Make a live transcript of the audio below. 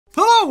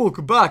Hello,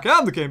 welcome back.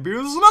 I'm the Game Beer.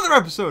 This is another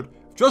episode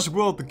of Jurassic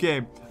World the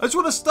game. I just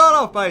want to start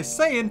off by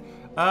saying,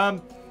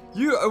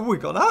 we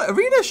got an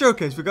arena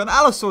showcase. We got an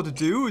Allosaurus to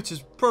do, which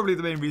is probably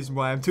the main reason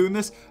why I'm doing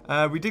this.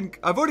 I've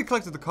already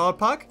collected the card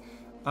pack,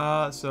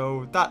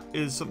 so that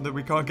is something that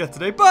we can't get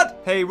today.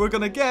 But hey, we're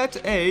gonna get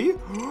a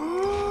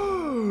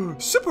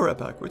super rare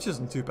pack, which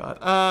isn't too bad,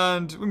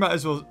 and we might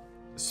as well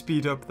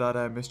speed up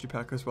that mystery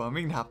pack as well. And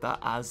we can have that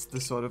as the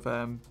sort of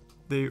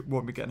they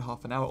won't be getting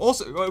half an hour.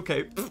 Also,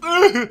 okay,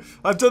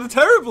 I've done a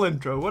terrible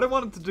intro. What I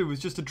wanted to do was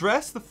just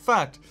address the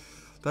fact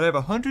that I have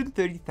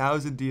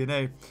 130,000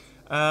 DNA.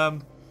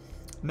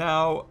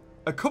 Now,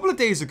 a couple of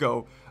days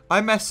ago,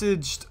 I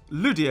messaged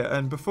Ludia,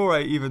 and before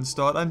I even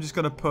start, I'm just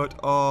going to put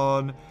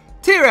on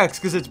T-Rex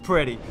because it's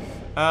pretty.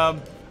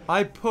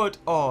 I put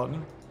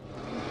on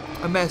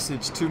a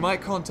message to my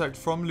contact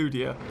from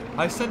Ludia.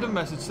 I sent a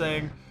message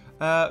saying,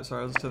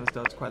 sorry, I'll just turn this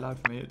down, it's quite loud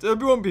for me. It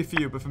won't be for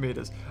you, but for me it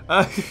is.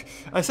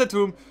 I said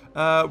to him,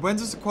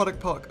 when's this Aquatic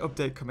Park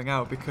update coming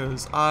out?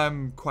 Because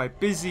I'm quite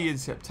busy in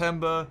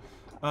September,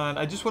 and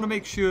I just want to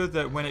make sure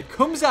that when it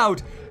comes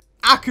out,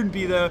 I can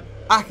be there,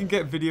 I can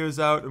get videos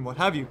out, and what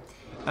have you.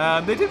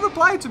 And they did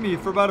reply to me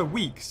for about a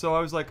week, so I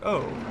was like,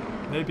 oh,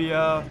 maybe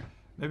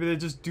they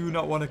just do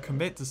not want to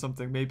commit to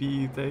something.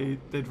 Maybe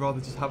they'd rather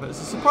just have it as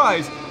a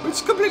surprise, which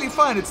is completely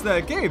fine, it's their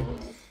game.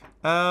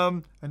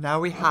 And now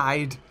we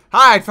hide.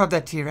 Hide from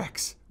that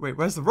T-Rex. Wait,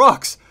 where's the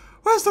rocks?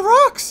 Where's the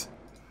rocks?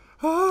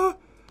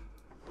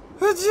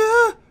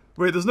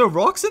 Wait, there's no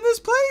rocks in this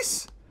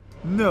place?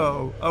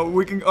 No. Oh,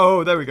 we can...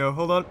 Oh, there we go.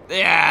 Hold on.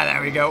 Yeah,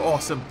 there we go.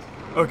 Awesome.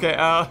 Okay,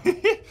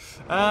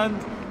 and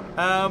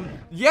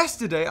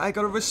yesterday I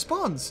got a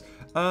response.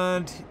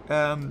 And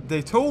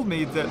they told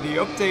me that the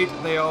update,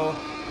 they are...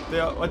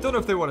 I don't know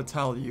if they want to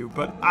tell you,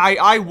 but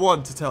I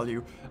want to tell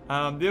you.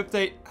 The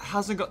update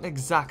hasn't got an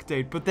exact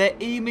date, but they're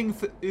aiming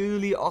for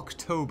early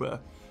October.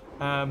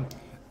 And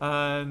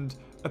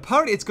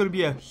apparently it's going to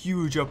be a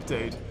huge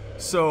update.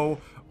 So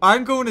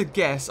I'm going to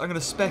guess, I'm going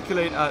to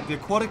speculate at the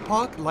aquatic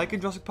park, like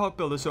in Jurassic Park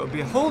Builder. So it'll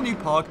be a whole new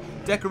park,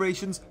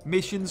 decorations,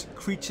 missions,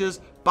 creatures,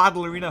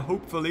 battle arena,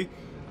 hopefully.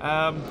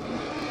 I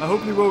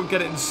hopefully won't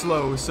get it in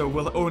slow, so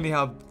we'll only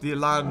have the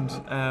land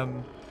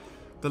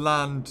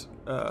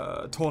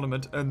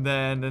tournament, and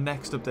then the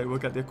next update we'll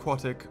get the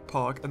aquatic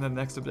park, and then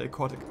the next update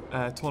aquatic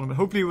tournament.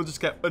 Hopefully we'll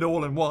just get it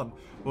all in one.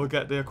 We'll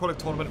get the aquatic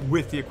tournament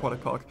with the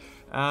aquatic park,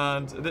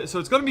 and so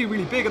it's going to be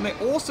really big. And they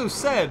also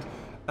said,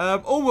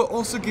 oh, we're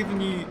also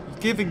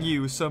giving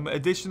you some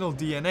additional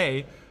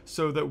DNA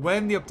so that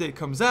when the update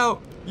comes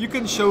out, you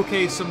can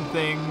showcase some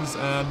things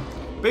and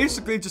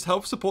basically just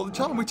help support the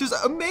channel, which is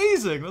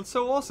amazing. That's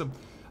so awesome.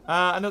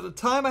 And at the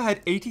time I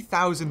had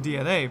 80,000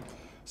 DNA.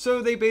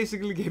 So they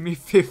basically gave me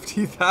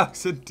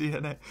 50,000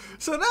 DNA.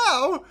 So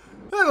now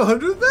I have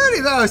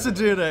 130,000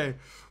 DNA,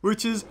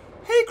 which is,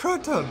 hey,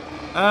 crud ton.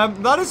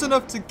 That is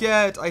enough to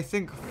get, I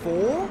think,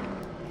 4?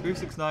 3,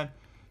 6, 9.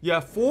 Yeah,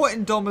 4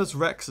 Indominus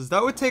Rexes.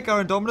 That would take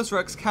our Indominus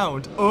Rex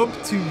count up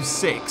to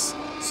 6.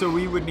 So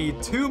we would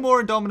need 2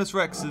 more Indominus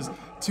Rexes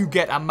to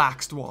get a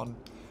maxed one.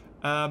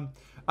 I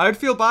would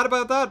feel bad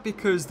about that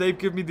because they've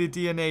given me the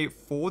DNA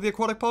for the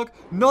aquatic park.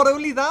 Not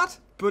only that,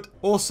 but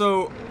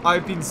also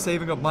I've been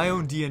saving up my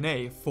own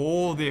DNA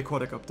for the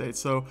aquatic update.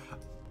 So,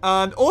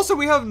 and also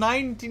we have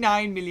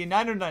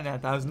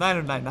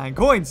 99,999,999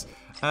 coins.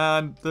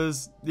 And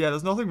there's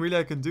nothing really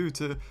I can do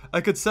to...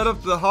 I could set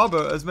up the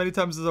harbor as many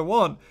times as I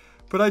want,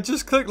 but I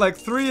just click like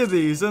 3 of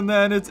these, and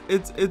then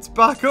it's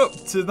back up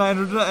to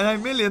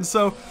 999 million.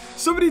 So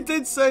somebody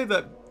did say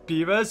that,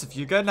 Beavers, if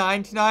you get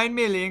 99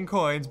 million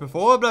coins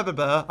before blah blah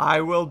blah, I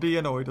will be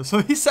annoyed. Or so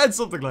he said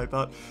something like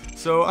that.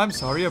 So I'm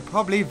sorry, you're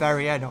probably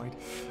very annoyed.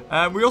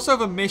 We also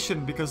have a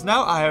mission because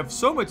now I have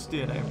so much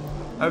DNA.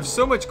 I have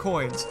so much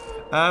coins.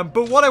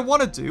 But what I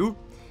want to do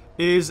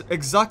is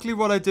exactly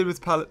what I did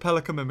with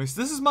Pelican Mimics.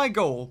 This is my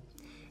goal.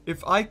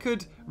 If I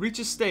could reach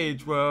a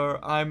stage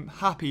where I'm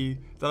happy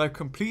that I've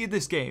completed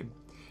this game,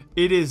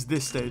 it is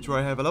this stage where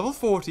I have a level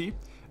 40,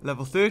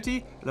 level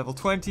 30, level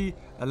 20,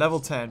 a level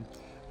 10.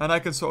 And I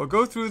can sort of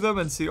go through them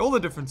and see all the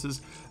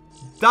differences.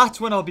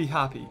 That's when I'll be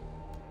happy.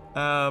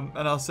 And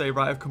I'll say,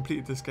 right, I've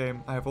completed this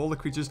game. I have all the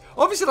creatures.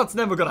 Obviously, that's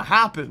never going to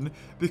happen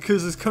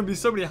because there's going to be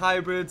so many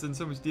hybrids and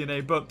so much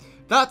DNA. But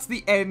that's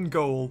the end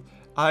goal.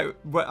 I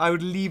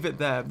would leave it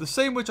there. The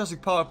same with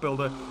Jurassic Park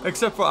Builder,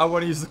 except for I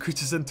want to use the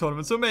creatures in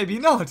tournament, so maybe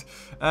not.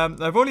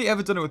 I've only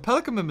ever done it with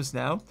Pelican Mimus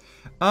now.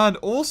 And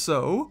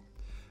also,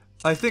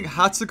 I think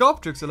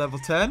Hatzagoptrix at level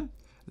 10,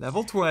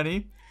 level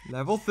 20,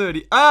 level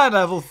 30, and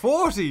level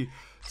 40.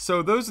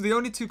 So those are the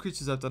only 2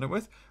 creatures I've done it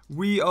with.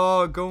 We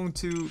are going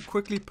to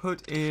quickly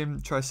put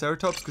in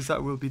Triceratops because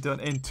that will be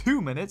done in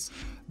 2 minutes.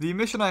 The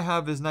mission I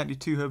have is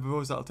 92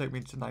 herbivores. That'll take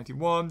me to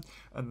 91.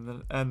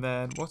 And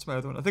then what's my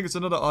other one? I think it's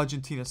another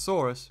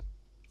Argentinosaurus.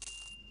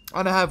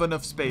 And I have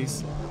enough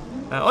space.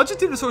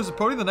 Argentinosaurus is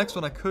probably the next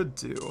one I could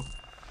do.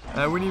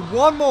 We need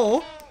 1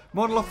 more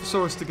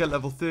Monolophosaurus to get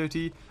level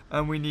 30.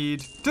 And we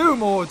need 2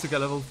 more to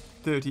get level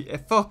 30.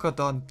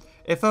 Ephogodon.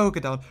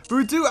 But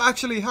we do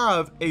actually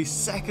have a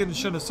second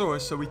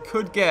Shunosaurus, so we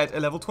could get a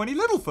level 20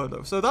 Littlefoot,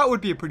 though. So that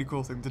would be a pretty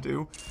cool thing to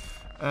do.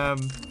 I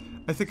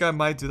think I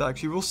might do that,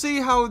 actually. We'll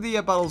see how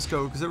the battles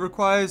go, because it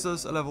requires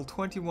us a level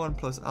 21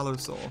 plus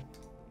Allosaurus.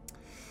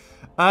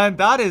 And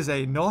that is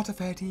not a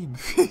fair team.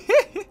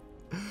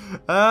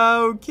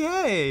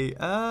 Okay.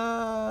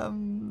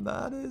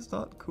 That is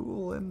not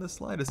cool in the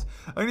slightest.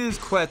 I'm going to use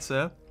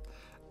Quetzal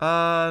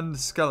and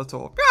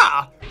Skeletor.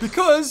 Yeah!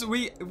 Because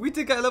we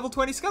did get a level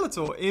 20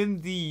 Skeletor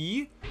in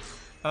the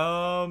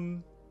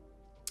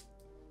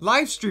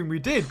live stream. We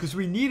did, because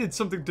we needed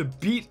something to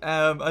beat.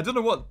 I don't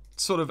know what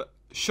sort of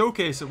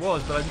showcase it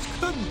was, but I just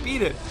couldn't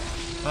beat it.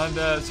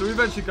 And so we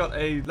eventually got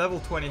a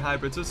level 20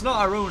 hybrid. So it's not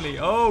our only.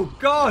 Oh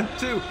god,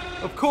 too.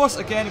 Of course,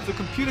 again, if the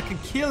computer can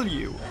kill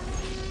you,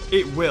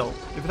 it will.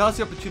 If it has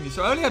the opportunity.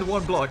 So I only had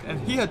one block, and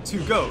he had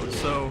 2 goes.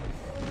 So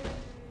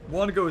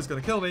one go is going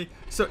to kill me.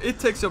 So it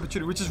takes the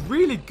opportunity, which is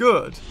really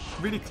good,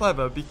 really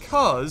clever,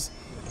 because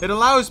it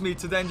allows me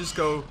to then just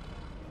go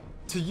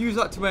to use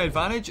that to my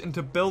advantage and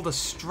to build a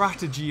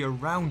strategy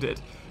around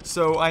it.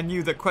 So I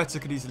knew that Quetzal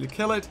could easily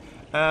kill it.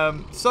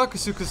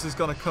 Sarcosuchus is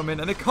going to come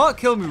in, and it can't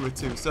kill me with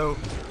 2. So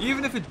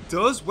even if it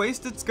does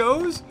waste its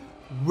goes,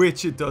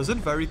 which it doesn't,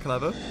 very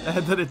clever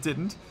that it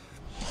didn't,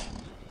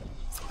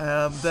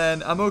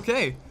 then I'm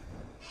okay.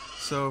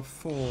 So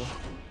 4.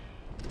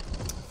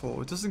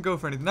 It doesn't go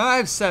for anything. Now I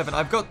have 7.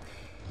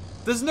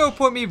 There's no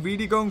point me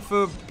really going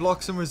for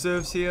blocks and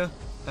reserves here.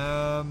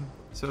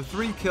 So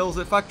 3 kills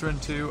it, factor in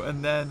 2,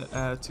 and then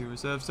 2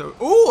 reserves. So,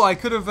 oh, I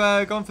could have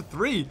gone for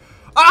 3.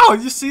 Oh,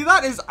 you see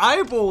that? His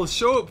eyeballs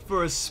show up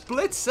for a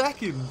split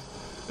second.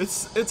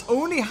 It's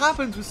only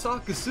happens with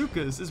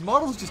Sarcosuchus. His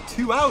model's just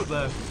too out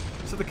there.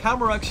 So the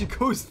camera actually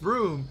goes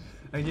through him,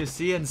 and you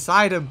see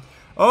inside him.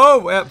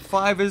 Oh,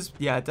 5 is,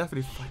 yeah,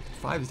 definitely,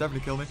 5 is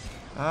definitely killed me.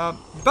 By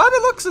the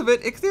looks of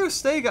it,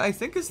 Ichthyostega, I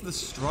think, is the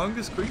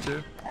strongest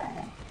creature.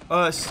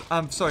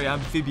 I'm sorry,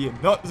 amphibian.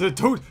 Not,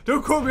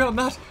 don't quote me on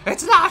that.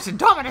 It's not,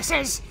 Indominus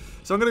is.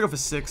 So I'm gonna go for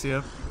 6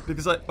 here,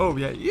 because oh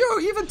yeah,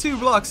 even 2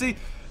 blocks. See,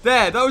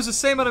 there, that was the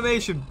same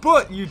animation,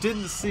 but you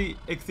didn't see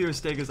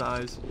Ichthyostega's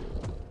eyes.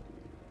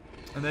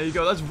 And there you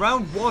go, that's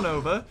round 1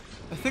 over.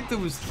 I think there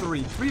was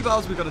 3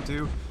 battles we gotta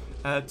do.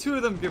 2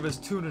 of them give us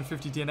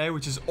 250 DNA,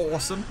 which is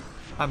awesome.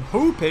 I'm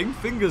hoping,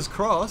 fingers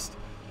crossed,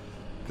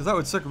 because that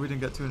would suck if we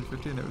didn't get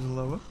 250 and it was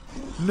lower.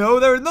 No,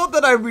 not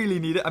that I really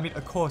need it. I mean,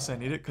 of course I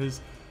need it,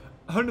 because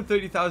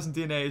 130,000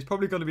 DNA is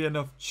probably going to be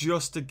enough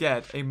just to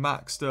get a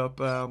maxed up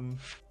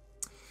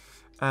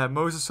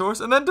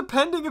Mosasaurus. And then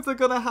depending if they're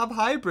going to have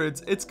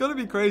hybrids, it's going to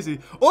be crazy.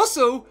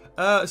 Also,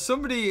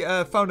 somebody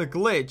found a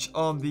glitch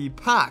on the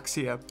packs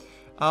here.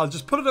 I'll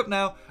just put it up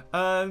now.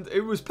 And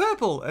it was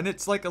purple, and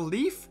it's like a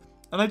leaf.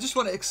 And I just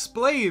want to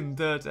explain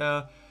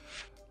that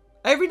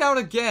every now and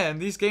again,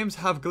 these games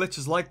have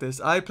glitches like this.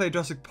 I play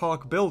Jurassic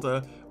Park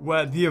Builder,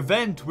 where the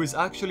event was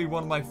actually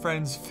one of my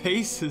friend's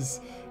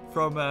faces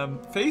from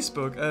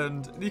Facebook,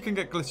 and you can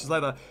get glitches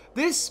like that.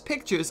 This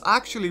picture is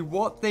actually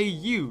what they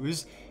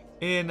use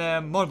in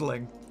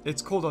modeling.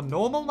 It's called a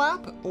normal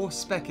map or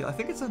specular. I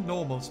think it's a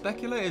normal.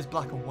 Specular is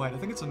black and white. I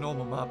think it's a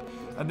normal map,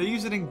 and they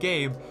use it in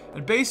game.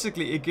 And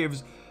basically, it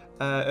gives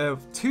a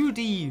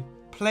 2D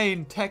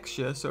plane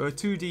texture, so a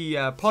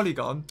 2D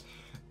polygon.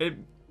 It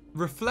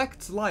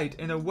reflects light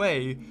in a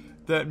way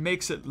that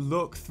makes it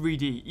look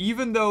 3D.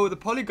 Even though the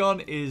polygon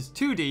is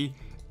 2D,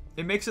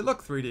 it makes it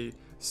look 3D.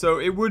 So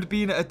it would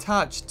be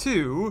attached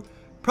to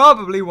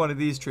probably one of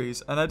these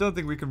trees. And I don't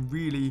think we can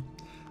really,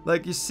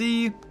 like, you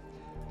see,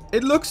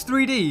 it looks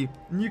 3D.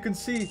 And you can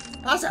see,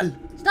 Hazel,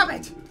 stop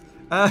it!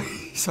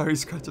 Sorry,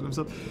 he's scratching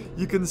himself.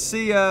 You can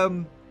see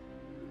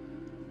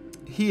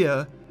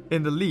here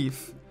in the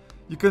leaf,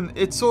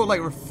 it's sort of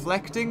like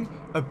reflecting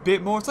a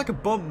bit more. It's like a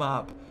bump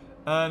map.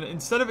 And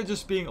instead of it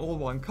just being all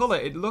one color,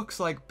 it looks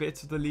like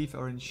bits of the leaf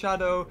are in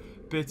shadow,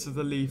 bits of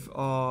the leaf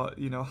are,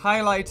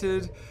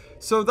 highlighted.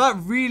 So that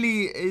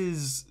really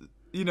is,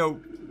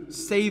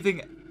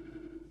 saving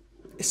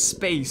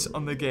space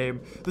on the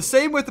game. The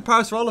same with the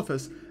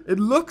Parasaurolophus. It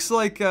looks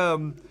like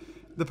the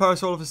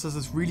Parasaurolophus has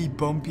this really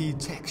bumpy,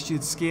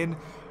 textured skin,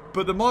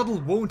 but the model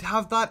won't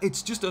have that.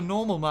 It's just a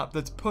normal map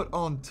that's put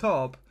on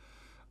top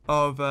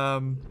of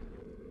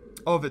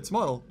its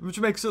model, which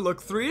makes it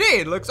look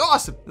 3D. It looks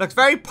awesome. It looks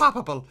very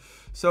poppable.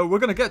 So we're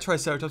gonna get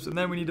Triceratops, and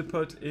then we need to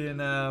put in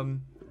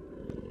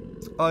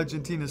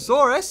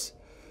Argentinosaurus,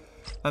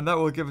 and that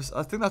will give us,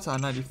 I think that's our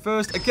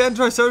 91st. Again,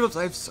 Triceratops,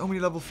 I have so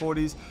many level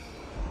 40s.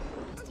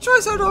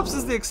 Triceratops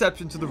is the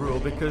exception to the rule,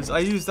 because I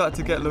used that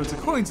to get loads of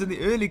coins in the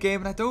early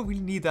game, and I don't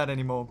really need that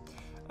anymore.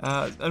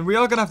 And we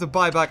are gonna have to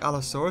buy back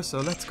Allosaurus,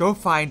 so let's go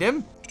find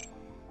him.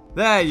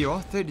 There you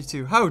are,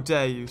 32. How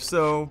dare you?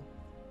 So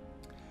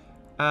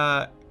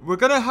we're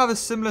going to have a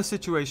similar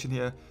situation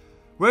here.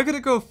 We're going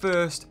to go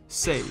first,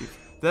 save.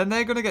 Then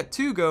they're going to get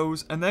 2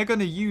 goes, and they're going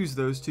to use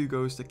those 2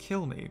 goes to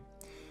kill me.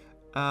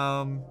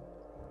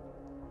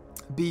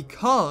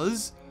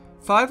 Because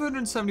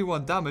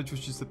 571 damage,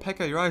 which is the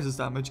Pekka Uriza's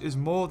damage, is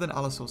more than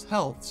Allosaurus'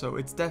 health. So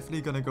it's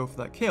definitely going to go for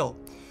that kill.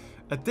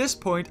 At this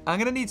point, I'm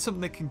going to need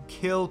something that can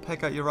kill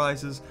Peck Out Your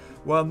Eyes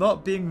while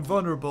not being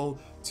vulnerable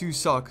to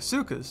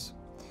Sarcosuchus.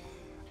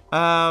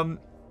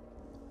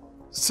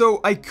 So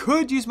I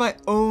could use my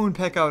own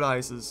Peck Out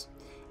Eyes.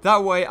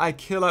 That way I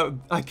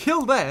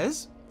kill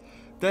theirs,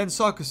 then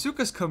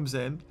Sarcosuchus comes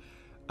in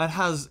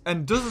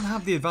and doesn't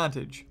have the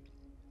advantage.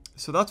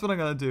 So that's what I'm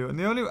gonna do.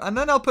 And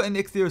then I'll put an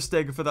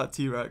Ichthyostega for that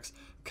T-Rex.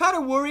 Kind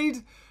of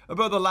worried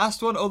about the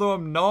last one, although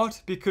I'm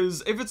not,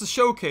 because if it's a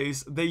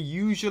showcase, they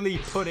usually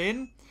put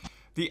in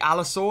the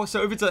Allosaur.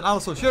 So if it's an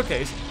Allosaur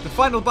showcase, the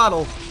final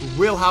battle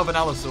will have an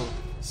Allosaur.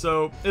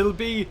 So it'll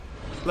be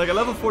like a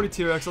level 40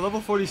 T-Rex, a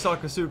level 40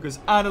 Sarcosuchus,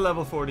 and a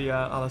level 40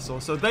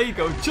 Allosaur. So there you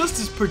go, just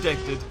as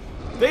predicted.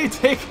 They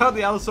take out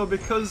the Allosaur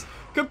because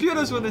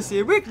computers, when they see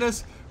a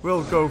weakness,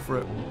 will go for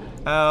it.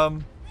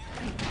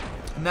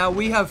 Now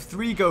we have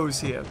 3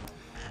 goes here.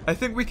 I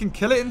think we can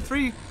kill it in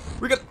 3.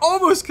 We can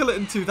almost kill it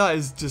in 2. That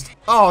is just,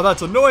 oh,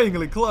 that's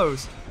annoyingly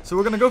close. So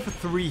we're gonna go for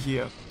 3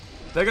 here.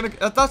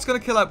 That's gonna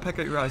kill out Peck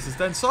Out Your Eyes.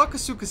 Then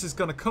Sarcosuchus is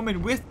gonna come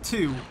in with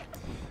 2.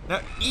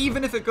 Now,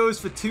 even if it goes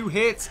for 2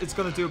 hits, it's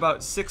gonna do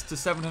about 600 to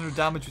 700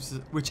 damage,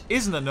 which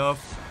isn't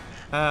enough.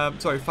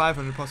 Sorry,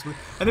 500 possibly.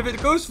 And if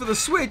it goes for the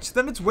switch,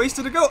 then it's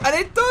wasted a go, and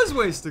it does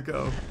waste a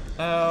go.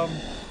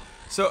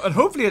 And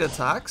hopefully it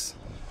attacks.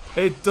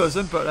 It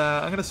doesn't, but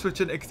I'm going to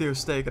switch in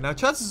Ichthyostega. Now,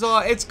 chances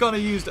are it's going to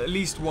use at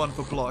least 1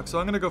 for block, so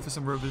I'm going to go for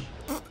some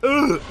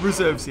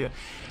reserves here.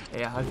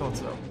 Yeah, I thought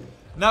so.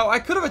 Now, I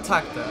could have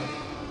attacked there.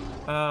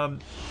 I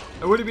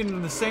would have been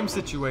in the same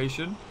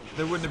situation.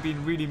 There wouldn't have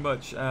been really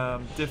much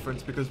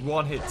difference, because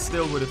 1 hit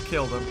still would have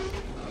killed him.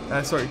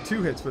 Sorry,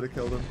 2 hits would have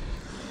killed him.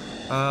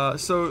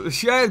 So,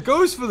 yeah, it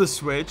goes for the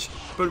switch,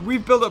 but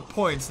we've built up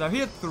points. Now, he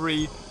had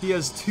 3, he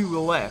has 2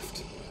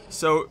 left.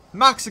 So,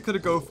 max it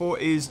could go for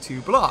is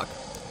 2 block.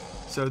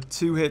 So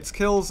 2 hits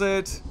kills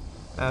it.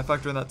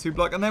 Factor in that 2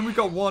 block. And then we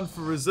got 1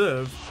 for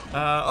reserve.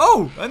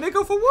 Oh! And they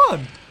go for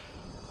 1!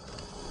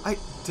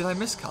 Did I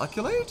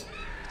miscalculate?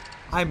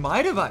 I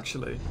might have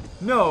actually.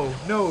 No,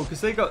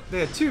 because they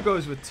had 2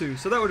 goes with 2.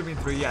 So that would have been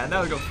 3. Yeah,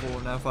 now we got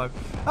 4, now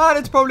 5. And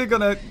it's probably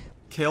gonna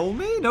kill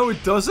me? No,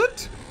 it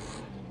doesn't?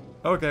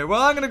 Okay,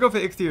 well, I'm gonna go for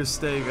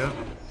Ichthyostega.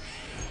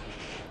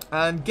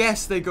 And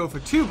guess they go for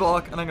 2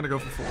 block, and I'm gonna go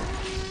for 4.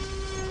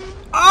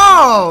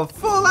 Oh,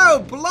 full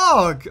out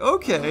block.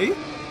 Okay.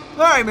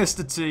 Alright,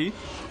 Mr. T.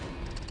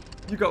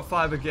 You got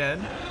 5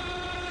 again.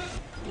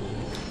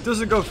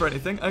 Doesn't go for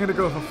anything. I'm going to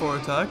go for 4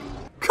 attack.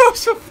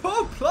 Goes for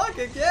 4 block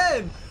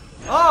again.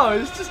 Oh,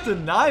 it's just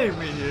denying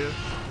me here.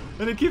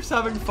 And it keeps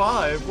having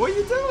 5. What are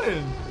you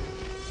doing?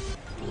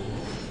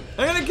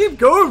 I'm going to keep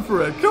going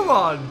for it. Come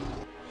on.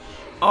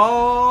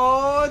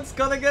 Oh, it's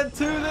going to get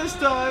 2 this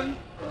time.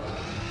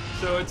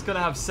 So it's going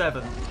to have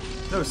 7.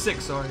 No,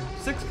 6, sorry.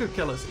 6 could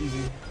kill us,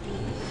 easy.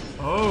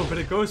 Oh, but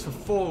it goes for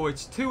 4,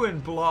 which 2 in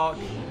block.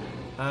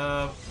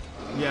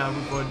 Yeah,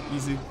 we've won,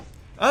 easy.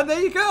 And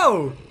there you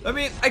go! I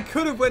mean, I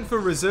could have went for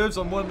reserves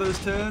on one of those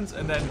turns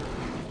and then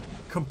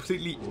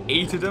completely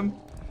ated him.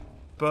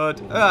 But,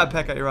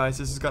 Peck Out Your Eyes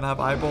is gonna have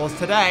eyeballs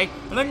today.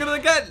 And I'm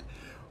gonna get...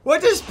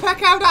 What does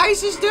Peck Out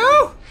Eyes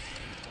do?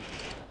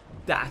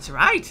 That's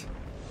right.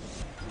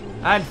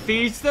 And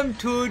feeds them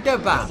to the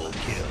battle.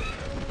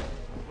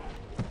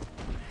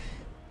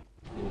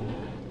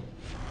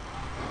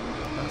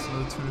 That's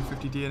another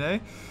 250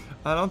 DNA.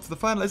 And on to the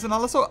final. Is it an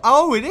Allosaurus?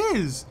 Oh, it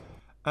is!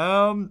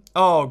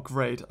 Oh,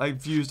 great.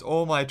 I've used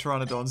all my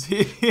Pteranodons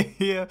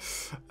here.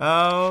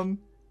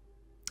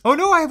 Oh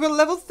no, I have a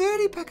level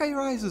 30 Peck Out Your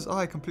Eyes. Oh,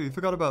 I completely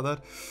forgot about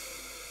that.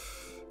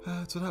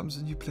 That's what happens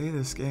when you play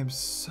this game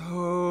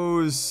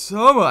so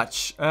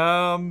much.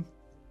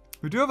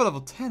 We do have a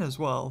level 10 as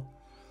well.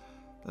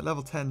 That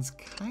level 10's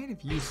kind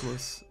of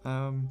useless.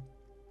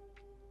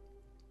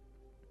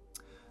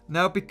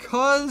 Now,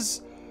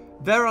 because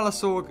their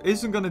Allosaurus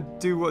isn't going to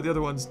do what the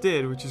other ones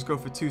did, which is go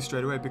for 2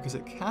 straight away because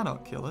it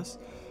cannot kill us,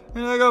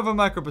 I'm going to go for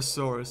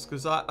Microbosaurus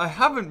because I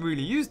haven't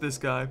really used this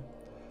guy.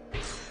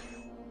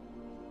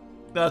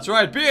 That's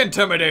right, be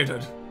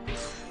intimidated.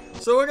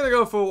 So we're going to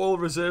go for all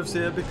reserves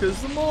here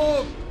because the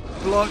more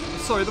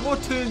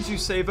turns you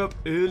save up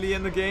early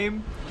in the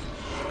game,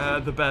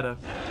 the better.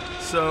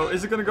 So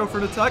is it going to go for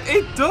an attack?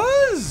 It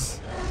does!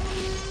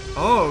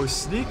 Oh,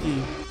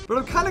 sneaky. But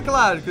I'm kind of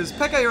glad because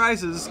Peck Out Your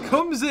Eyes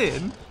comes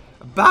in.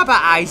 Baba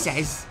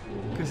Eyes,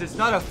 because it's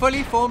not a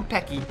fully formed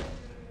Pecky.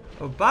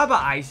 Oh, Baba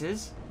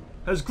Eyes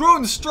has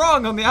grown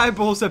strong on the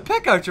eyeballs that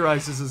Peck Out Your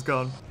Eyes has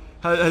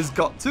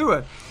got to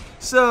it.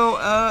 So,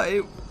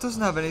 it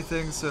doesn't have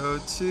anything, so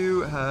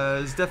 2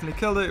 has definitely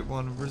killed it,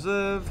 1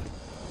 reserve.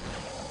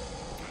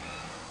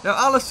 Now,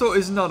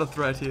 Allosaurus is not a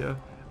threat here.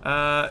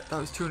 That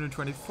was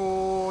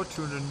 224,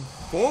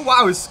 204.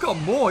 Wow, it's got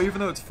more,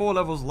 even though it's 4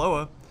 levels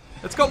lower.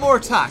 It's got more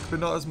attack, but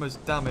not as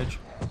much damage,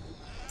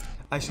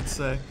 I should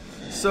say.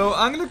 So,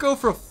 I'm going to go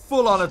for a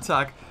full-on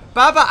attack.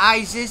 Baba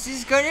Isis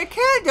is going to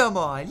kill them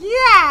all.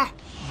 Yeah!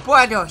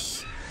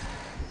 Buenos.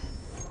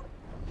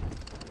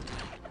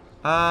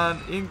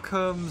 And in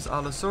comes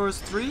Allosaurus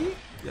 3.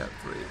 Yeah,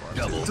 3.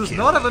 1, 2. It does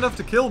not have enough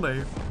to kill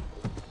me.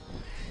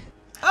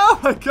 Oh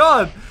my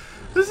god!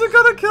 Is it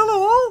gonna kill them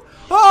all?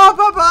 Oh,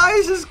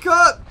 Popeye's is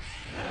cut.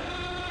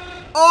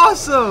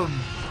 Awesome.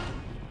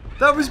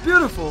 That was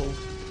beautiful.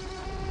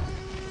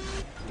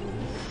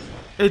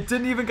 It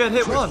didn't even get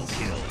hit once.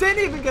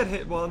 Didn't even get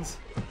hit once.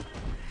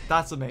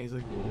 That's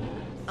amazing.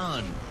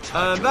 And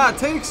that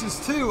takes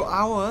us to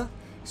our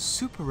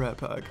super rare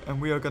pack. And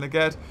we are going to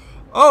get...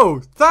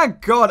 Oh, thank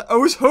God. I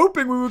was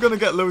hoping we were going to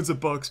get loads of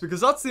bugs.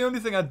 Because that's the only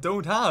thing I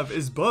don't have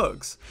is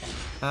bugs.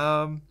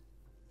 So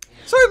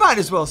we might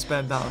as well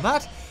spend that on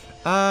that.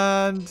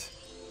 And...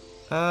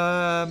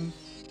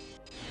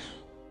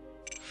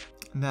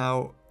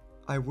 now,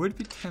 I would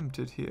be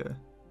tempted here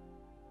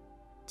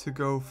to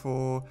go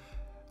for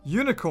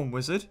Unicorn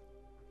Wizard,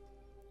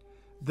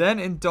 then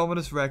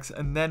Indominus Rex,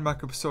 and then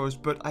Macroposaurus.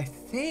 But I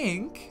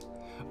think...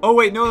 Oh,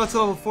 wait, no, that's a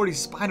level 40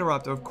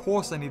 Spinoraptor. Of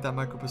course I need that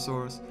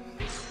Macroposaurus.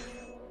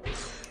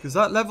 Because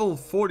that level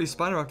 40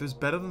 Spinoraptor is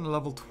better than the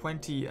level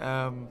 20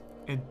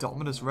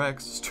 Indominus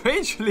Rex,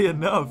 strangely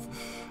enough.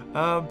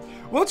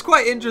 What's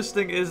quite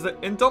interesting is that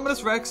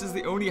Indominus Rex is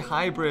the only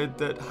hybrid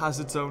that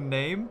has its own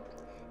name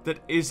that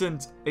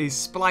isn't a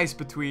splice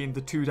between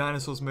the two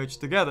dinosaurs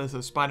merged together. So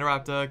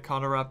Spinoraptor,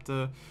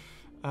 Carnoraptor,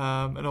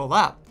 and all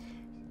that.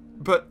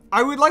 But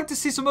I would like to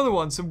see some other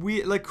ones, some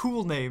weird, like,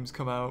 cool names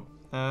come out.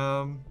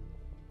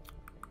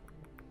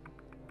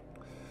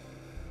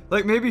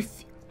 Like maybe,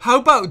 how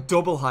about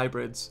double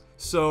hybrids?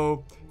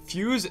 So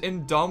fuse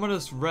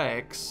Indominus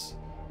Rex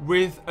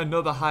with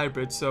another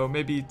hybrid, so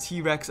maybe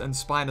T-Rex and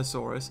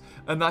Spinosaurus,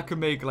 and that could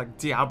make like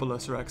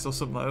Diabolus Rex or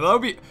something like that. That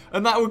would be,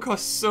 and that would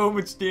cost so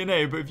much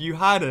DNA, but if you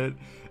had it,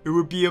 it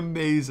would be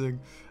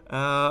amazing.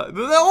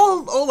 They're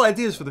all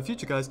ideas for the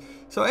future, guys.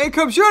 So here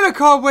comes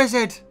Unicorn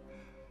Wizard.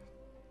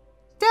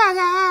 Da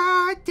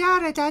da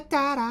da da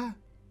da da.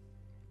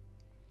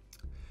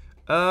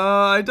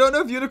 I don't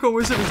know if Unicorn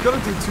Wizard is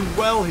gonna do too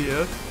well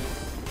here.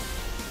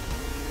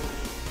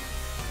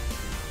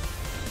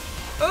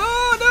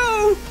 Oh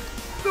no!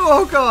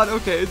 Oh god,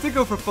 okay, it did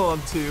go for full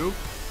on 2.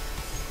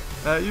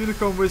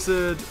 Unicorn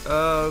Wizard,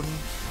 1,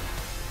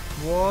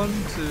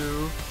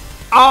 2.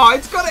 Oh,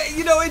 it's got it,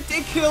 you know, it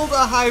killed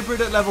a hybrid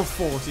at level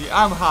 40.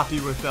 I'm happy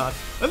with that.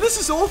 And this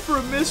is all for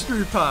a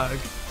mystery pack.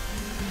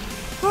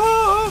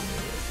 Ah,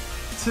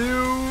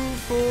 2,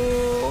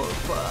 4,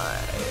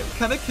 5.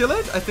 Can it kill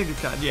it? I think it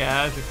can.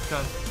 Yeah, I think it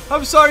can.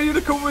 I'm sorry,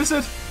 Unicorn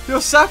Wizard.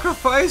 Your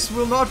sacrifice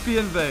will not be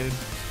in vain.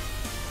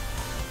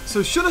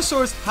 So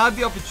Shunosaurus had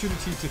the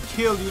opportunity to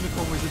kill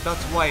Unicorn Wizard.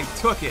 That's why he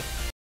took it.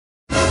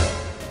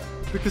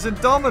 Because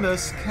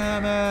Indominus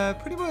can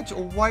pretty much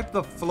wipe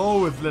the floor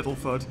with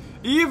Littlefoot,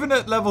 even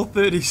at level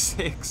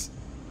 36.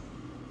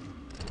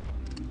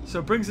 So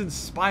it brings in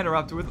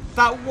Spinoraptor with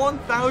that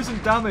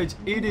 1000 damage.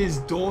 It is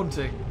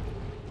daunting.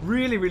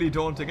 Really, really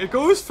daunting. It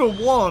goes for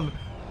 1.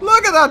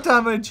 Look at that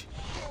damage.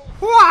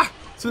 Wah!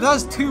 So it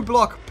has 2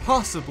 block,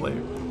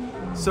 possibly.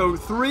 So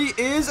 3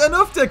 is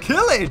enough to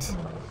kill it.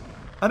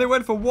 And it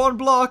went for 1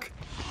 block.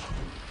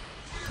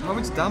 How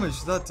much damage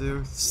did that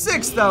do?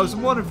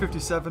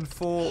 6,157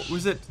 for,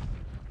 was it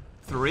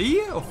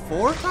 3 or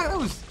 4 attack? That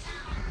was,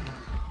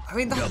 I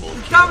mean, the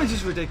damage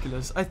is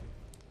ridiculous. I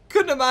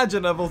couldn't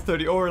imagine level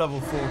 30 or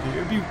level 40. It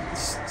would be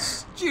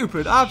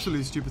stupid,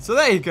 absolutely stupid. So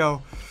there you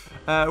go.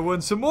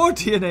 Won some more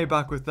DNA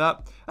back with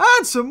that.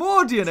 And some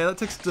more DNA. That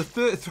takes us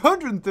to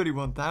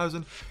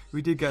 331,000.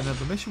 We did get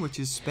another mission, which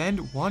is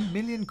spend 1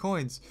 million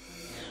coins.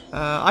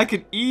 I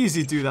can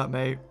easily do that,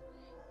 mate.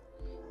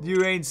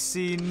 You ain't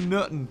seen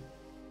nothing.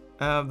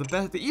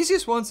 The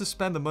easiest ones to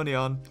spend the money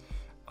on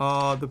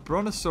are the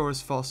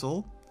Brontosaurus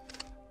fossil.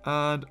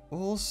 And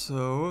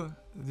also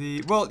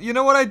the... Well, you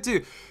know what I'd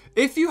do?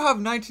 If you have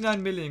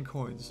 99 million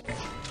coins,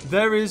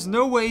 there is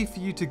no way for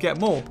you to get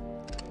more.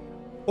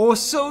 Or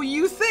so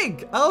you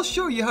think. I'll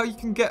show you how you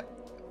can get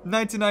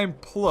 99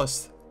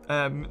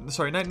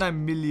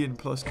 million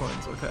plus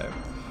coins, okay?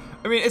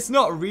 I mean, it's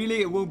not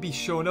really, it won't be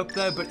shown up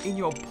there, but in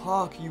your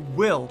park you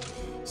will.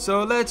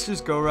 So let's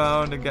just go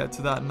around and get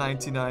to that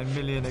 99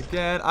 million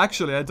again.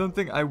 Actually, I don't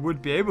think I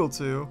would be able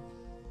to.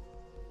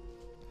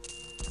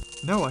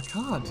 No, I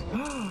can't.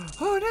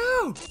 Oh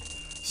no!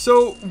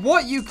 So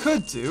what you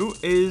could do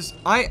is,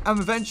 I am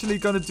eventually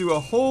going to do a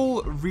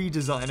whole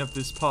redesign of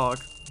this park,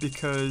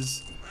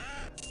 because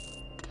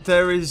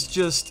there is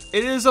just,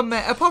 it is a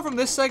mess. Apart from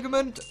this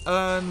segment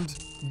and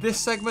this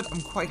segment,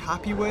 I'm quite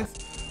happy with,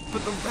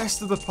 but the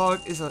rest of the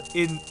park is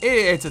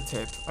it's a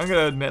tip. I'm going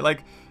to admit,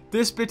 like,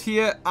 this bit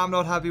here, I'm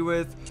not happy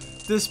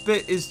with. This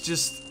bit is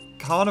just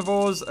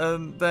carnivores,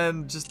 and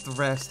then just the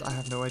rest, I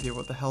have no idea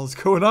what the hell's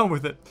going on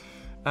with it.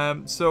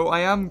 So I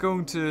am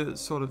going to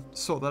sort of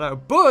sort that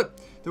out. But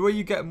the way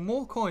you get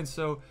more coins,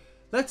 so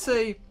let's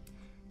say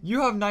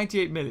you have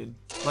 98 million,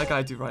 like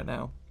I do right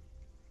now.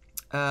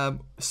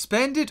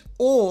 Spend it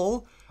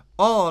all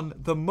on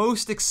the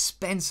most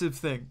expensive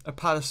thing,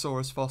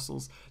 Apatosaurus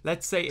fossils.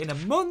 Let's say in a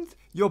month,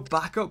 you're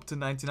back up to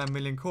 99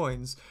 million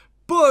coins.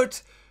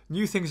 But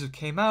new things have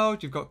came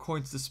out, you've got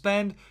coins to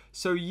spend,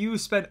 so you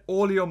spend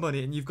all your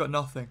money and you've got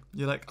nothing.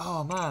 You're like,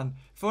 oh man,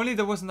 if only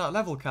there wasn't that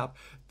level cap.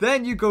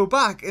 Then you go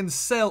back and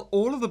sell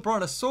all of the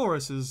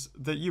Brontosauruses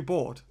that you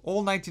bought,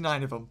 all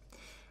 99 of them.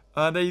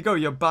 There you go,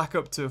 you're back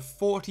up to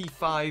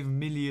 45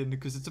 million,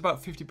 because it's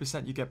about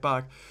 50% you get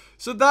back.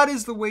 So that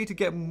is the way to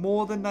get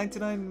more than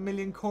 99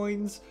 million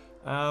coins.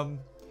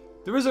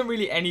 There isn't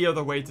really any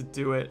other way to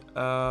do it,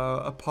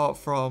 apart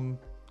from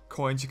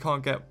coins. You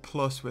can't get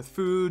plus with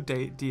food,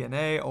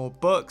 DNA, or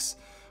bucks.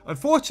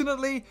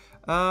 Unfortunately,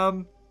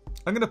 I'm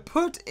going to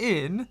put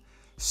in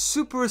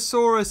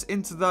Superosaurus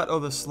into that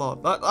other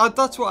slot.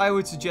 That's what I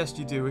would suggest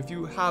you do. If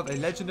you have a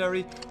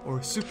legendary or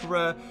a super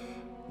rare,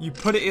 you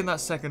put it in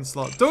that second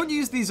slot. Don't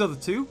use these other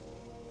two,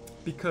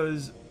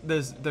 because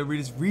there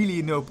is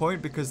really no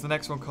point, because the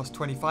next one costs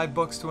 25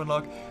 bucks to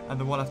unlock, and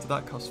the one after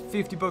that costs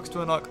 50 bucks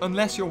to unlock,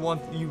 unless you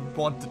want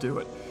to do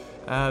it.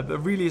 There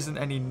really isn't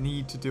any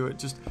need to do it.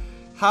 Just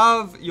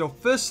have your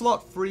first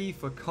slot free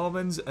for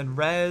commons and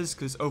rares,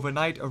 because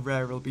overnight a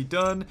rare will be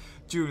done.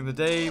 During the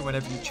day,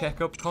 whenever you check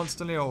up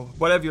constantly, or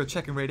whatever your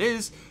checking rate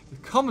is, the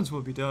commons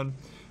will be done.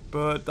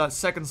 But that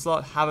second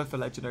slot, have it for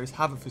legendaries,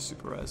 have it for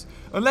super rares.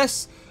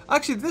 Unless,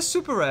 actually, this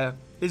super rare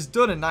is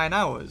done in 9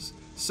 hours.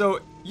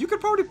 So you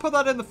could probably put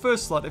that in the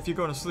first slot if you're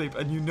going to sleep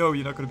and you know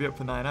you're not going to be up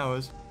for 9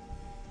 hours.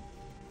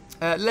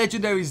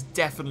 Legendaries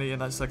definitely in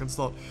that second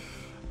slot.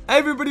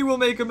 Everybody will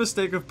make a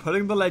mistake of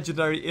putting the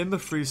legendary in the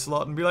free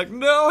slot and be like,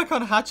 no, I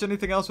can't hatch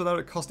anything else without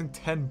it costing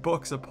 10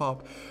 bucks a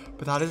pop.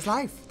 But that is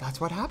life.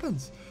 That's what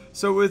happens.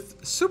 So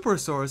with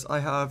Superosaurus, I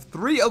have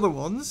 3 other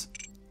ones,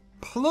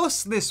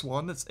 plus this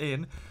one that's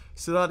in.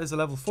 So that is a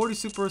level 40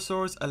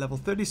 Superosaurus, a level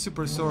 30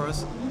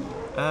 Superosaurus.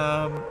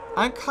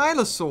 And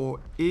Kylosaur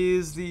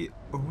is the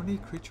only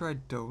creature I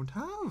don't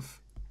have.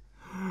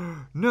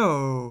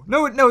 No,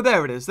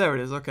 there it is.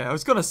 Okay, I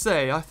was gonna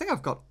say, I think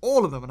I've got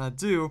all of them, and I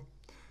do.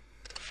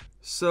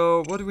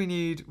 So what do we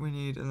need? We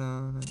need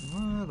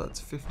that's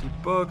 50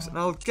 bucks, and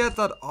I'll get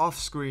that off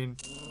screen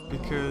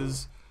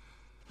because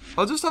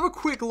I'll just have a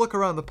quick look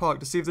around the park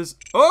to see if there's.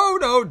 Oh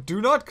no!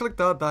 Do not click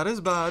that. That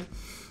is bad.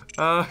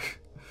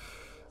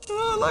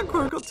 Oh, like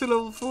where I got 2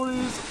 level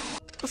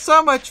 40s.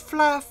 So much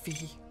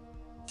fluffy.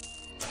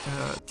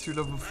 2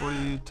 level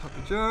 40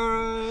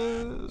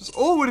 Tapajaras.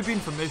 All would have been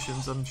for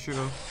missions, I'm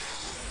sure.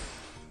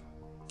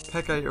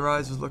 Peck Out Your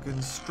Eyes is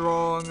looking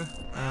strong.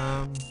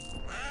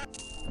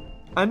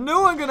 I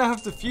know I'm gonna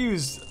have to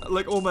fuse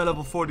like all my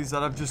level 40s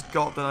that I've just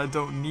got that I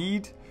don't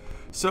need.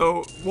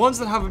 So ones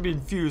that haven't been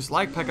fused,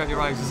 like Peck Out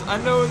Your Eyes, I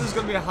know there's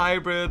gonna be a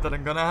hybrid that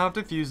I'm gonna have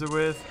to fuse it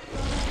with.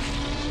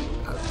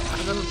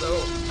 I don't know.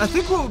 I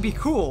think what would be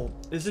cool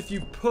is if you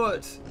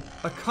put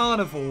a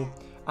carnivore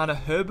and a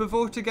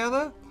herbivore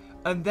together,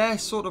 and they're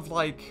sort of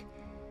like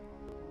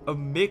a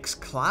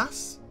mixed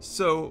class.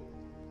 So,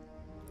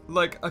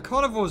 like, a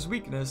carnivore's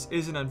weakness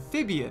is an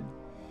amphibian.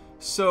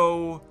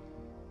 So,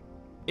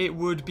 it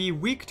would be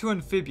weak to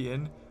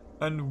amphibian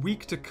and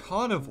weak to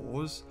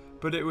carnivores,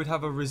 but it would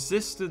have a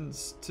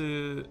resistance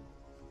to...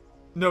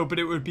 No, but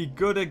it would be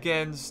good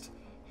against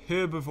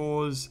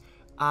herbivores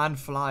and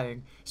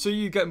flying. So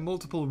you get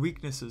multiple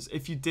weaknesses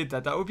if you did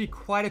that. That would be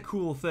quite a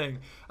cool thing.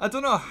 I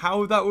don't know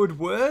how that would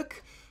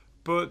work,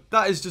 but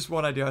that is just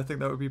one idea. I think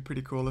that would be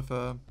pretty cool if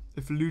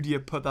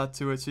Ludia put that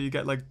to it. So you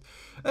get like,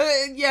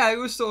 yeah, it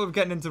was sort of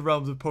getting into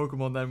realms of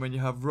Pokemon then when you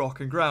have rock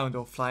and ground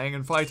or flying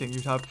and fighting.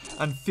 You'd have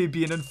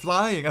amphibian and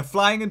flying, a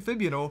flying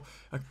amphibian or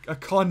a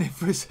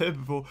carnivorous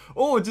herbivore,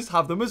 or just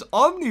have them as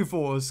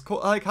omnivores,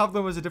 like have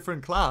them as a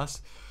different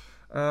class.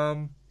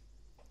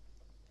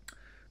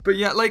 But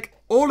yeah, like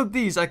all of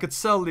these, I could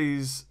sell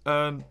these.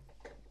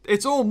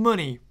 It's all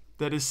money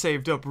that is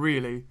saved up,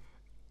 really.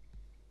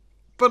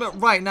 But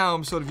right now,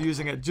 I'm sort of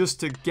using it just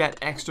to get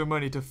extra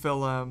money to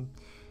fill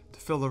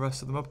the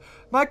rest of them up.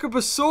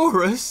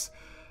 Microbosaurus,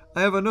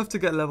 I have enough to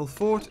get level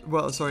 40.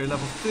 Well, sorry,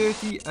 level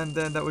 30, and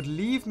then that would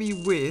leave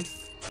me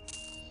with,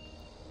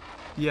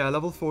 yeah,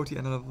 level 40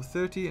 and a level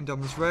 30.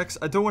 Indominus Rex.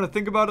 I don't want to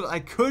think about it. I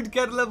could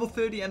get a level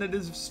 30, and it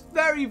is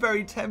very,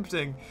 very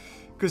tempting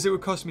because it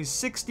would cost me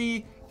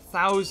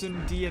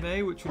 60,000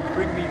 DNA, which would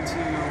bring me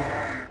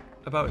to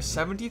about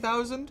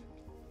 70,000.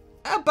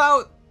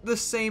 About the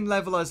same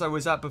level as I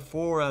was at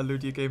before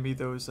Ludia gave me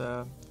those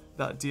that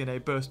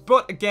DNA burst.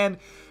 But again,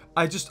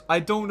 I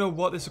don't know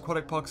what this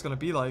aquatic park is going to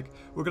be like.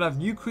 We're going to have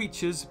new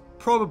creatures,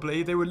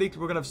 probably. They were leaked.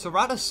 We're going to have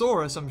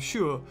Ceratosaurus, I'm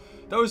sure.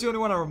 That was the only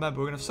one I remember.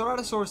 We're going to have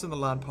Ceratosaurus in the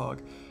land park.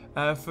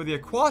 For the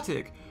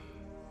aquatic,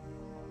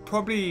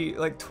 probably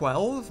like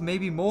 12,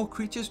 maybe more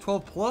creatures,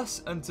 12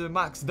 plus. And to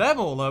max them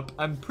all up,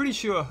 I'm pretty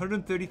sure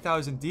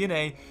 130,000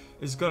 DNA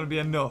is going to be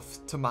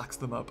enough to max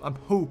them up. I'm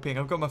hoping.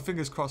 I've got my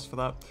fingers crossed for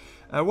that.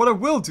 What I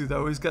will do,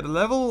 though, is get a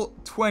level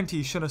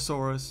 20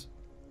 Shinosaurus.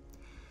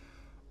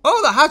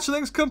 Oh, the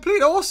hatchling's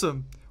complete.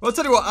 Awesome. Well, I'll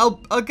tell you what.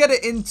 I'll get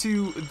it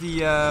into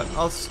the.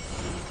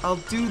 I'll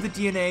do the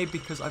DNA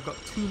because I've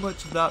got too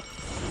much of that,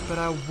 but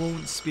I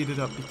won't speed it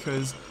up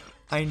because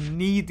I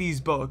need these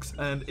bugs.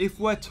 And if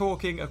we're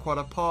talking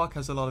Aquatic Park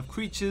has a lot of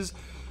creatures,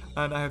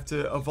 and I have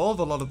to evolve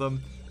a lot of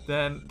them,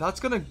 then that's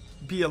gonna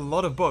be a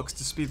lot of bucks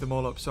to speed them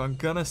all up. So I'm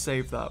gonna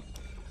save that.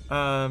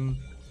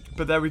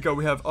 But there we go.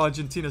 We have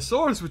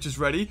Argentinosaurus, which is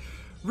ready.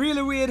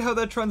 Really weird how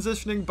they're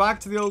transitioning back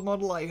to the old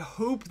model. I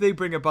hope they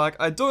bring it back.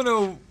 I don't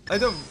know. I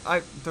don't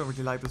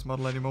really like this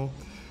model anymore.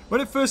 When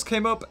it first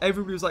came up,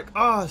 everybody was like,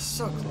 "Oh, it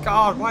sucks.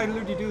 God, why did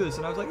Ludia do this?"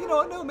 And I was like, you know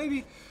what? No,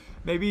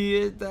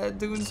 maybe they're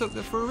doing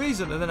something for a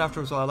reason. And then after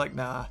a while, I was like,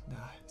 nah,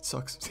 it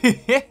sucks.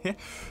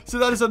 So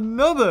that is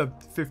another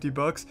 50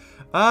 bucks.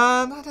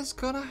 And that is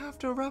gonna have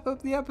to wrap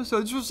up the episode.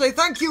 I just want to say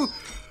thank you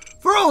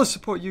for all the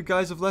support you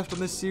guys have left on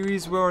this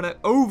series. We're on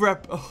over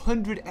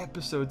 100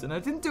 episodes, and I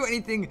didn't do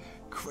anything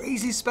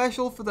crazy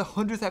special for the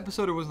 100th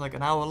episode. It wasn't like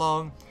an hour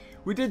long.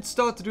 We did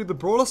start to do the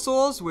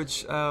Brawlosaurs,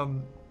 which,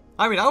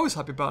 I mean, I was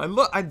happy about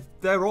it.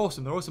 They're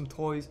awesome. They're awesome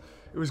toys.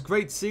 It was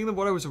great seeing them.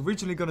 What I was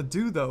originally going to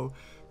do, though,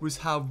 was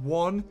have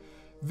one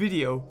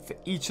video for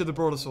each of the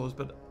Brawlosaurs,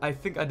 but I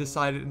think I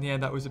decided in the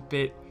end that was a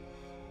bit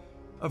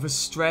of a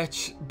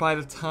stretch by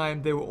the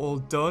time they were all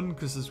done,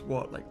 because there's,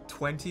 what, like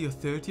 20 or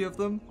 30 of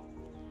them?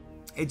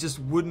 It just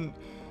wouldn't...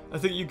 I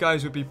think you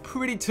guys would be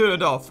pretty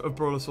turned off of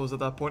Brawlosaurs at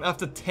that point.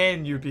 After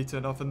 10, you'd be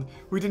turned off, and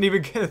we didn't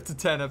even get up to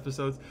 10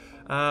 episodes.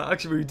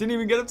 Actually, we didn't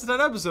even get up to 10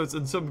 episodes,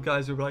 and some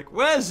guys would be like,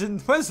 where's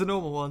the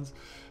normal ones?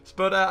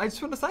 But I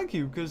just want to thank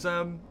you, because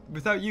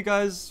without you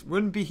guys,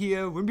 wouldn't be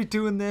here, wouldn't be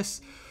doing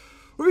this.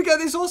 We get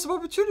these awesome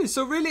opportunities,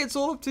 so really it's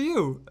all up to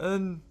you.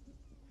 And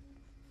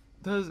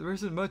there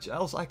isn't much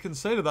else I can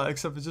say to that,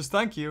 except for just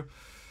thank you.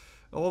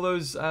 All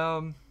those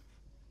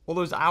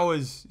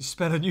hours you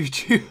spend on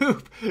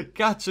YouTube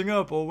catching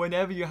up, or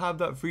whenever you have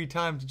that free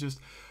time to just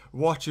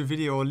watch a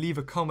video or leave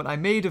a comment. I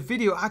made a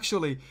video,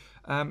 actually.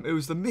 It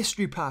was the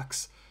mystery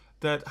packs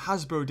that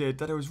Hasbro did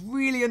that I was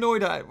really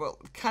annoyed at. Well,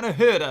 kind of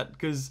hurt at,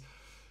 because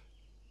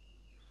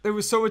there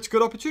was so much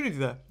good opportunity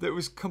there that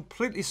was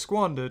completely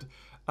squandered.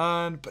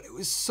 But it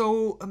was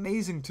so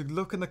amazing to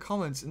look in the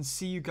comments and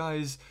see you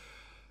guys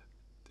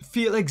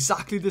feel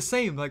exactly the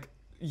same. Like,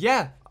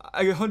 yeah,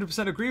 I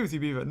 100% agree with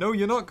you, Beaver. No,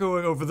 you're not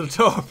going over the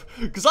top.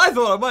 Because I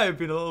thought I might have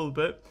been a little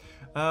bit.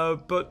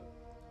 But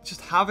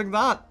just having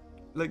that,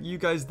 like you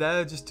guys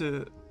there, just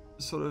to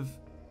sort of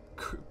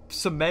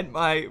cement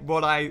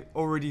what I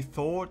already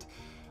thought,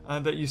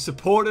 and that you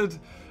supported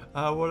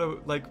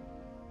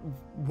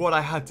what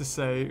I had to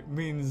say,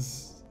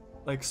 means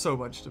like so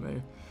much to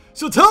me.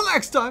 So till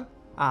next time,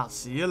 I'll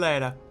see you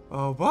later.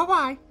 Oh,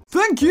 bye-bye.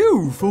 Thank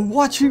you for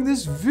watching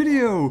this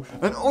video.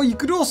 And you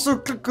could also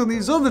click on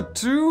these other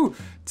two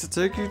to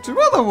take you to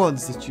other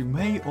ones that you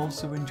may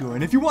also enjoy.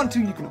 And if you want to,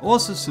 you can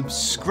also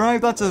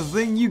subscribe. That's a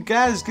thing you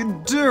guys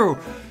can do.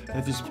 And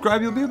if you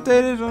subscribe, you'll be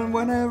updated on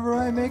whenever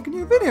I make a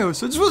new video.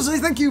 So I just want to say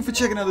thank you for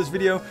checking out this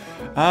video.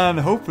 And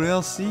hopefully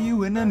I'll see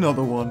you in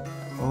another one.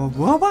 Oh,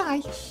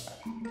 bye-bye.